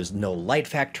I'm going to use Null Light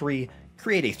Factory,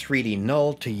 create a 3D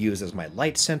null to use as my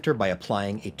light center by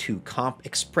applying a 2comp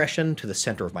expression to the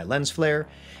center of my lens flare,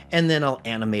 and then I'll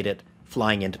animate it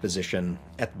flying into position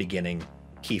at the beginning,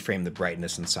 keyframe the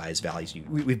brightness and size values.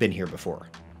 We've been here before.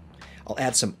 I'll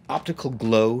add some optical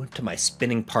glow to my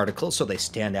spinning particles so they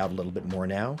stand out a little bit more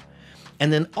now.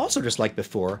 And then also just like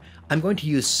before, I'm going to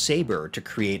use Saber to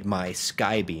create my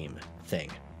skybeam thing.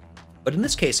 But in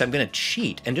this case, I'm going to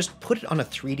cheat and just put it on a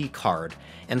 3D card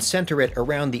and center it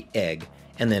around the egg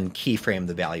and then keyframe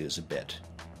the values a bit,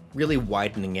 really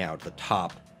widening out the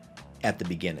top at the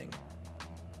beginning.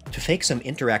 To fake some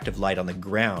interactive light on the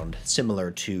ground,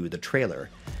 similar to the trailer,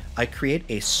 I create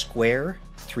a square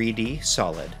 3D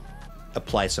solid,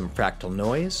 apply some fractal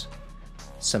noise,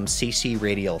 some CC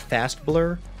radial fast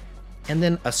blur, and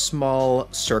then a small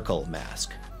circle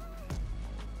mask.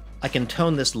 I can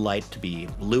tone this light to be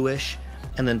bluish,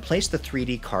 and then place the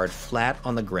 3D card flat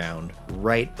on the ground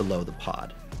right below the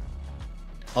pod.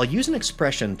 I'll use an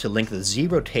expression to link the Z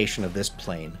rotation of this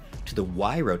plane to the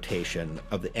Y rotation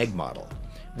of the egg model,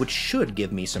 which should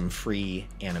give me some free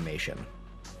animation.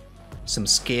 Some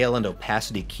scale and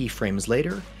opacity keyframes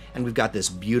later, and we've got this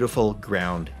beautiful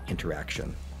ground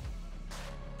interaction.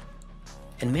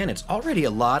 And man, it's already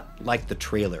a lot like the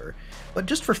trailer, but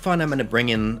just for fun I'm going to bring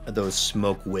in those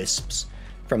smoke wisps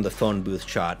from the phone booth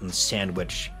shot and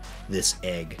sandwich this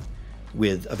egg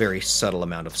with a very subtle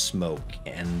amount of smoke.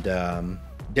 And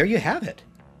there you have it.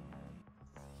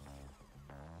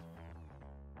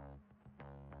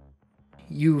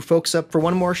 You folks up for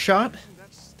one more shot?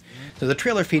 So the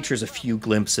trailer features a few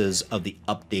glimpses of the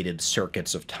updated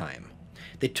circuits of time.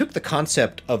 They took the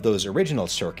concept of those original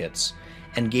circuits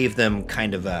and gave them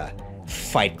kind of a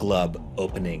Fight Club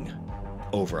opening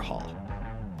overhaul.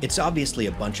 It's obviously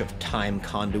a bunch of time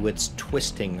conduits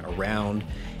twisting around,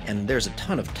 and there's a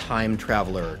ton of time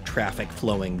traveler traffic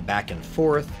flowing back and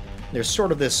forth. There's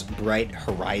sort of this bright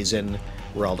horizon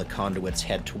where all the conduits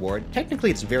head toward.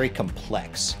 Technically, it's very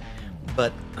complex,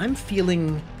 but I'm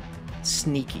feeling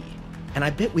sneaky, and I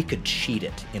bet we could cheat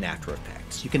it in After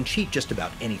Effects. You can cheat just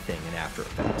about anything in After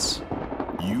Effects.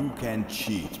 You can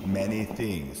cheat many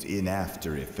things in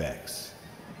After Effects,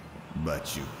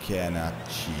 but you cannot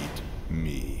cheat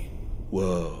me.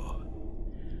 Whoa.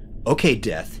 Okay,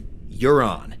 Death, you're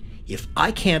on. If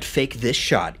I can't fake this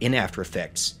shot in After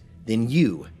Effects, then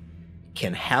you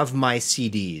can have my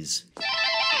CDs.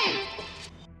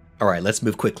 Alright, let's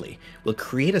move quickly. We'll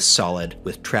create a solid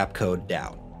with Trapcode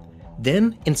down.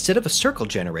 Then, instead of a circle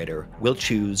generator, we'll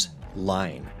choose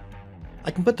line.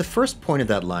 I can put the first point of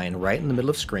that line right in the middle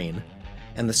of screen,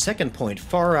 and the second point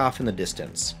far off in the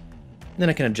distance. Then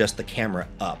I can adjust the camera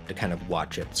up to kind of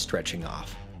watch it stretching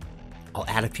off. I'll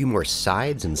add a few more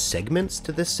sides and segments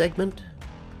to this segment.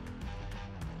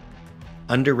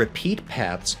 Under repeat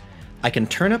paths, I can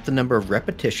turn up the number of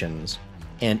repetitions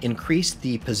and increase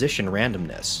the position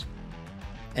randomness.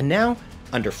 And now,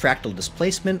 under fractal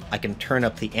displacement, I can turn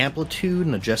up the amplitude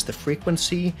and adjust the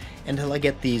frequency until I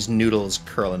get these noodles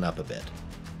curling up a bit.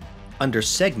 Under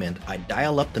segment, I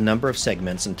dial up the number of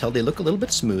segments until they look a little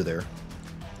bit smoother,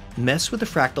 mess with the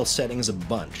fractal settings a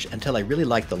bunch until I really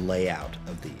like the layout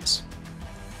of these.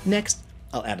 Next,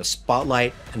 I'll add a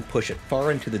spotlight and push it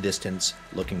far into the distance,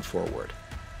 looking forward.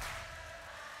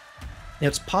 Now,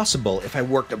 it's possible if I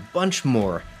worked a bunch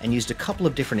more and used a couple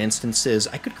of different instances,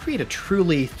 I could create a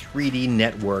truly 3D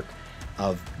network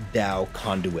of DAO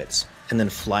conduits and then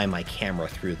fly my camera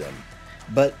through them.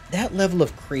 But that level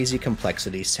of crazy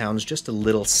complexity sounds just a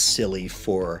little silly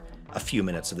for a few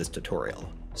minutes of this tutorial.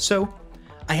 So,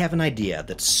 I have an idea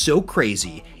that's so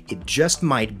crazy, it just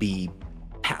might be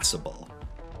passable.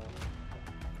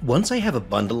 Once I have a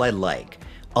bundle I like,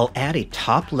 I'll add a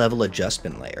top-level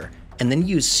adjustment layer and then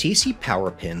use CC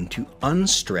PowerPin to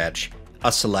unstretch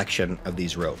a selection of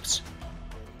these ropes.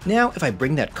 Now, if I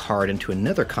bring that card into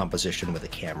another composition with a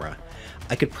camera,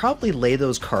 I could probably lay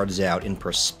those cards out in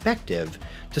perspective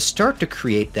to start to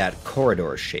create that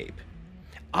corridor shape.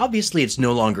 Obviously, it's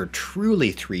no longer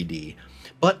truly 3D,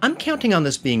 but I'm counting on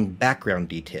this being background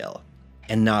detail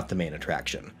and not the main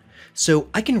attraction. So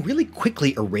I can really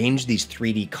quickly arrange these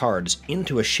 3D cards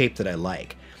into a shape that I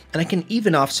like, and I can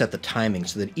even offset the timing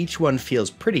so that each one feels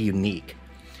pretty unique.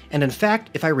 And in fact,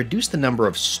 if I reduce the number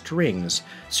of strings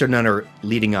so none are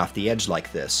leading off the edge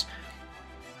like this,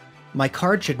 my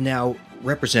card should now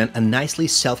represent a nicely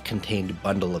self-contained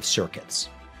bundle of circuits.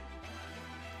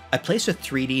 I place a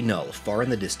 3D null far in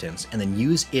the distance and then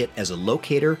use it as a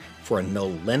locator for a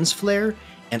null lens flare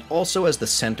and also as the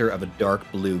center of a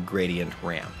dark blue gradient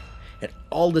ramp. And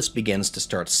all this begins to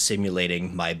start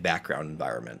simulating my background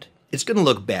environment. It's going to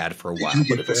look bad for a while,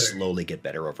 but it'll slowly get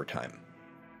better over time.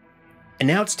 And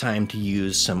now it's time to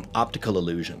use some optical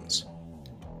illusions.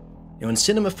 Now in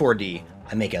Cinema 4D,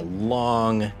 I make a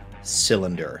long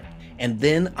cylinder, and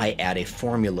then I add a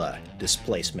formula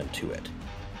displacement to it,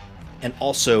 and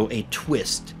also a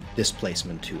twist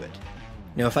displacement to it.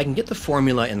 Now if I can get the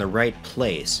formula in the right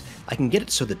place, I can get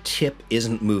it so the tip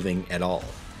isn't moving at all.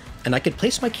 And I could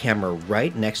place my camera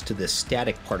right next to this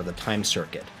static part of the time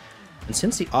circuit. And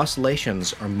since the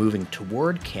oscillations are moving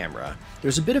toward camera,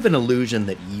 there's a bit of an illusion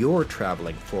that you're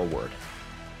traveling forward.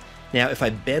 Now, if I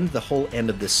bend the whole end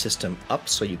of this system up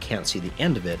so you can't see the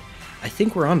end of it, I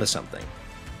think we're onto something.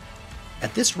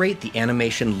 At this rate, the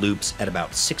animation loops at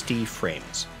about 60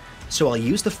 frames. So I'll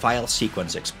use the file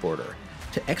sequence exporter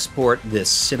to export this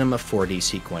Cinema 4D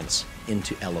sequence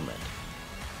into Element.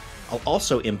 I'll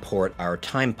also import our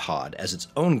time pod as its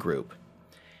own group,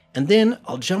 and then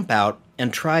I'll jump out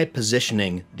and try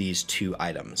positioning these two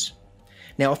items.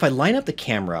 Now, if I line up the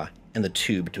camera and the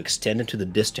tube to extend into the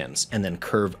distance and then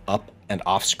curve up and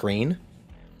off screen,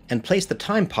 and place the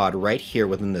time pod right here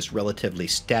within this relatively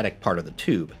static part of the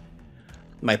tube,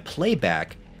 my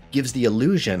playback gives the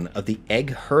illusion of the egg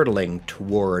hurtling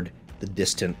toward the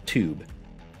distant tube.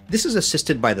 This is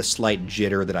assisted by the slight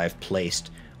jitter that I've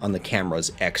placed on the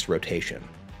camera's X rotation.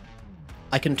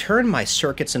 I can turn my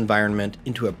circuits environment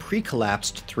into a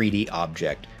pre-collapsed 3D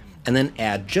object and then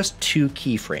add just 2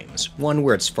 keyframes, one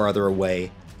where it's farther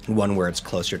away and one where it's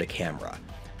closer to camera.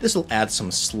 This will add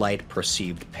some slight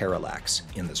perceived parallax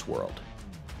in this world.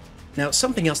 Now,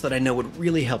 something else that I know would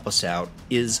really help us out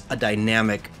is a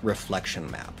dynamic reflection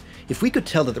map. If we could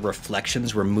tell that the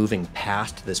reflections were moving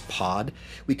past this pod,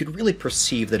 we could really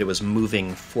perceive that it was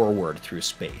moving forward through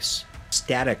space.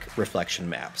 Static reflection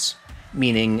maps,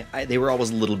 meaning they were always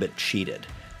a little bit cheated.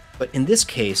 But in this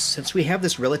case, since we have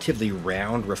this relatively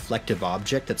round reflective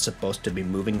object that's supposed to be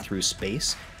moving through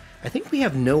space, I think we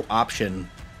have no option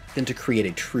than to create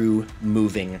a true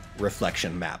moving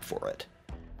reflection map for it.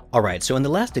 Alright, so in the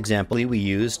last example we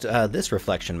used this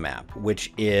reflection map,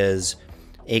 which is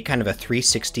a kind of a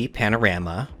 360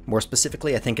 panorama. More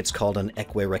specifically, I think it's called an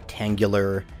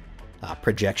equirectangular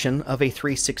projection of a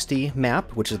 360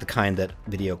 map, which is the kind that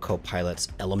Video Copilot's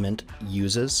Element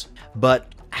uses.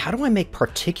 But how do I make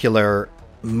Particular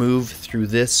move through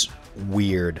this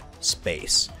weird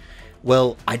space?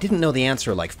 Well, I didn't know the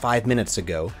answer like 5 minutes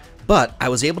ago, but I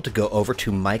was able to go over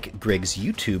to Mike Griggs'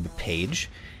 YouTube page,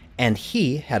 and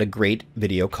he had a great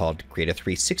video called Create a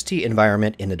 360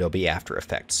 Environment in Adobe After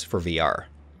Effects for VR.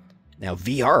 Now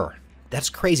VR, that's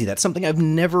crazy. That's something I've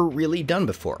never really done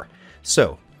before.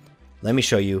 So let me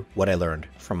show you what I learned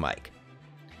from Mike.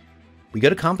 We go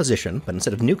to Composition, but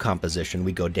instead of New Composition,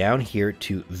 we go down here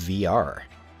to VR.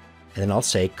 And then I'll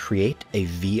say Create a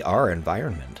VR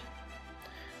environment.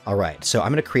 All right, so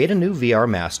I'm going to create a new VR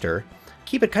master.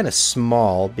 Keep it kind of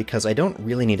small because I don't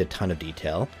really need a ton of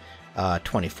detail.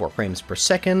 24 frames per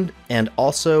second, and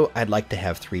also I'd like to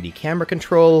have 3D camera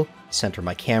control, center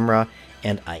my camera,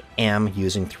 and I am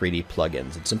using 3D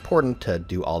plugins. It's important to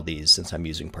do all these since I'm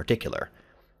using Particular.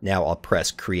 Now I'll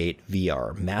press Create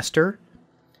VR Master,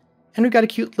 and we've got a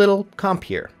cute little comp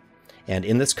here. And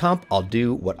in this comp, I'll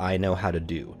do what I know how to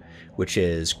do, which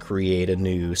is create a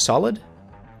new solid,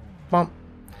 bump,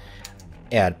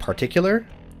 add Particular,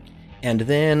 and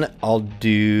then I'll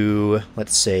do,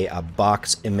 let's say, a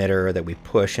box emitter that we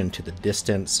push into the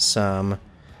distance some,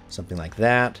 something like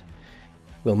that.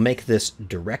 We'll make this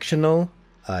directional,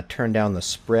 turn down the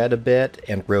spread a bit,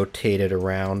 and rotate it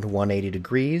around 180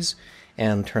 degrees,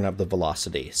 and turn up the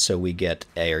velocity. So we get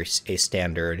a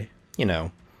standard, you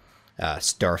know,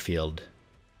 Starfield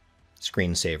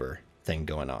screensaver thing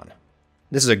going on.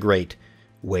 This is a great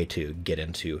way to get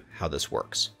into how this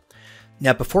works.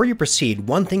 Now, before you proceed,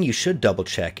 one thing you should double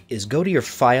check is go to your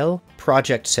File,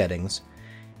 Project Settings,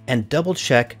 and double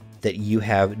check that you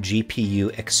have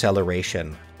GPU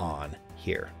acceleration on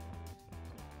here.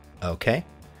 Okay?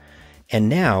 And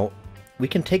now we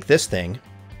can take this thing,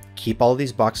 keep all of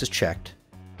these boxes checked,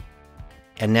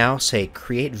 and now say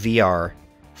Create VR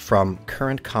from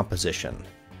Current Composition.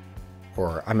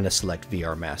 Or I'm going to select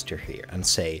VR Master here and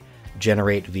say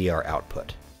Generate VR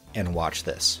Output, and watch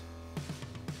this.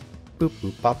 Boop,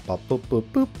 boop, bop, bop, boop, boop,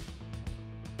 boop.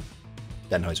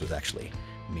 That noise was actually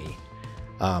me.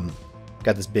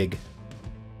 Got this big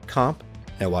comp.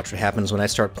 Now watch what happens when I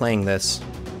start playing this.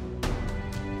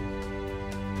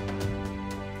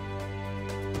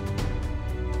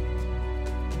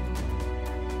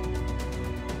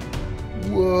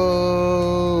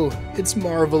 Whoa! It's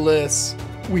marvelous!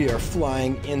 We are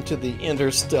flying into the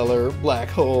interstellar black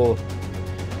hole.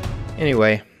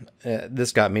 Anyway,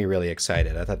 this got me really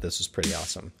excited. I thought this was pretty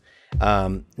awesome.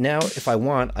 Now, if I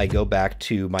want, I go back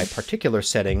to my Particular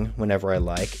setting whenever I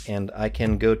like, and I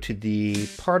can go to the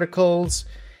particles,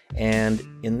 and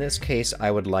in this case, I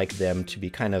would like them to be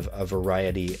kind of a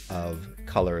variety of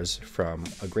colors from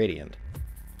a gradient.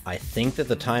 I think that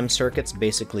the time circuits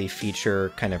basically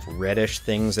feature kind of reddish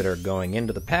things that are going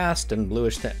into the past and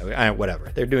bluish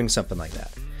whatever. They're doing something like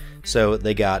that. So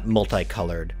they got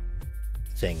multicolored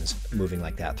things moving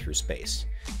like that through space.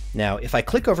 Now, if I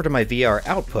click over to my VR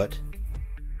output,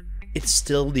 it's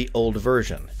still the old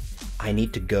version. I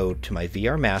need to go to my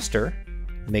VR master,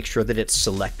 make sure that it's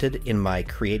selected in my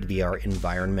Create VR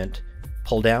Environment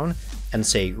pull down, and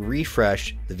say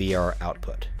refresh the VR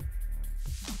output.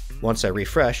 Once I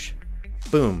refresh,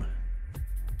 boom,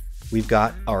 we've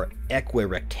got our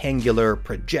equirectangular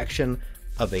projection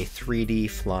of a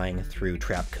 3D flying through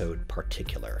Trapcode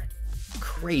Particular.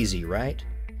 Crazy, right?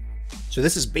 So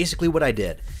this is basically what I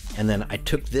did. And then I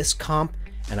took this comp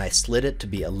and I slid it to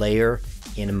be a layer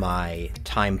in my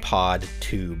TimePod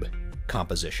tube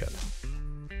composition.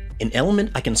 In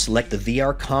Element, I can select the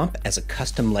VR comp as a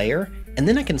custom layer, and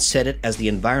then I can set it as the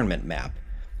environment map.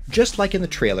 Just like in the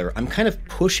trailer, I'm kind of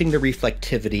pushing the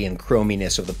reflectivity and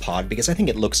chrominess of the pod because I think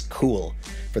it looks cool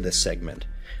for this segment.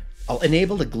 I'll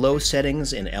enable the glow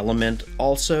settings in Element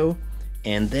also,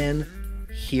 and then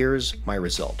here's my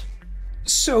result.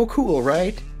 So cool,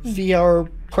 right? VR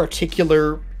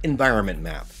Particular environment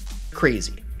map.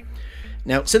 Crazy.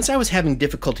 Now, since I was having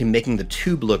difficulty making the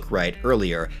tube look right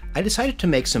earlier, I decided to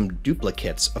make some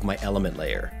duplicates of my element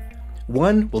layer.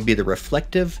 One will be the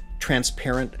reflective,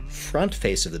 transparent front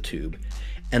face of the tube,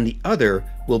 and the other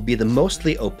will be the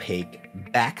mostly opaque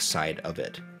backside of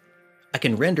it. I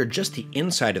can render just the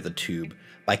inside of the tube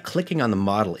by clicking on the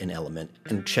model in Element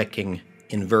and checking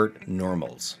Invert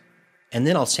Normals. And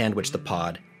then I'll sandwich the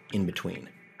pod in between.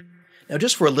 Now,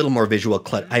 just for a little more visual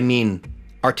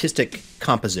artistic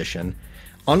composition,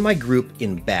 on my group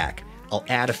in back, I'll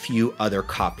add a few other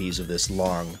copies of this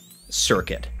long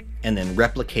circuit, and then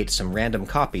replicate some random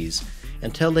copies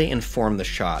until they inform the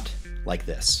shot like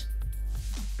this.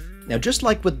 Now, just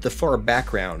like with the far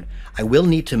background, I will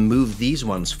need to move these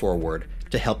ones forward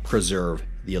to help preserve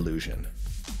the illusion.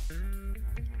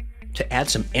 To add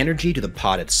some energy to the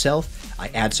pod itself, I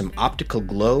add some optical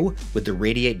glow with the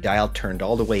radiate dial turned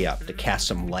all the way up to cast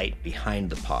some light behind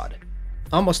the pod,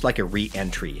 almost like a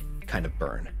re-entry kind of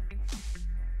burn.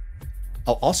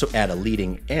 I'll also add a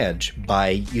leading edge by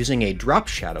using a drop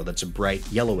shadow that's a bright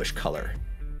yellowish color.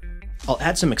 I'll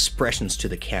add some expressions to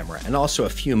the camera and also a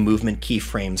few movement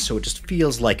keyframes so it just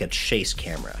feels like a chase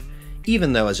camera,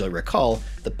 even though, as you'll recall,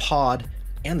 the pod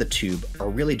and the tube are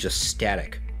really just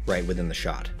static right within the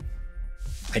shot.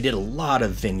 I did a lot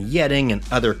of vignetting and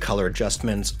other color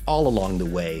adjustments all along the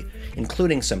way,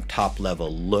 including some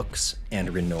top-level looks and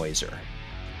renoiser.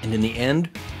 And in the end,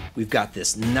 we've got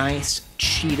this nice,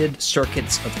 cheated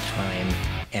circuits of time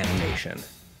animation.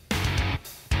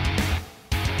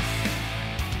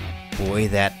 Boy,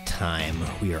 that time.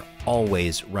 We are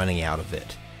always running out of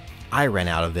it. I ran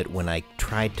out of it when I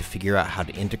tried to figure out how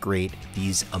to integrate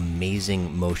these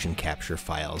amazing motion capture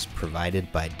files provided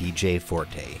by DJ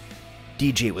Forte.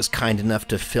 DJ was kind enough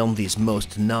to film these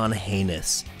most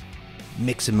non-heinous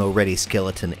Mixamo-ready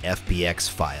skeleton FBX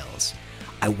files.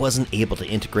 I wasn't able to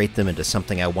integrate them into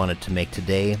something I wanted to make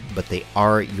today, but they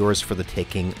are yours for the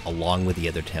taking along with the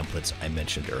other templates I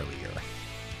mentioned earlier.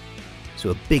 So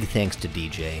a big thanks to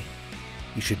DJ.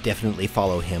 You should definitely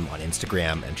follow him on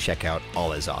Instagram and check out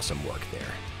all his awesome work there.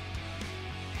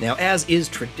 Now, as is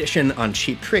tradition on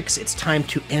Cheap Tricks, it's time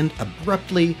to end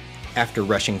abruptly after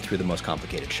rushing through the most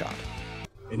complicated shot.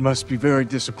 It must be very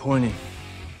disappointing.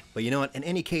 But you know what? In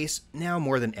any case, now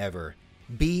more than ever,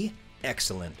 be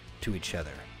excellent to each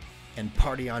other. And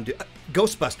party on to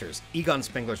Ghostbusters. Egon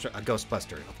Spengler's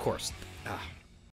Ghostbuster, of course.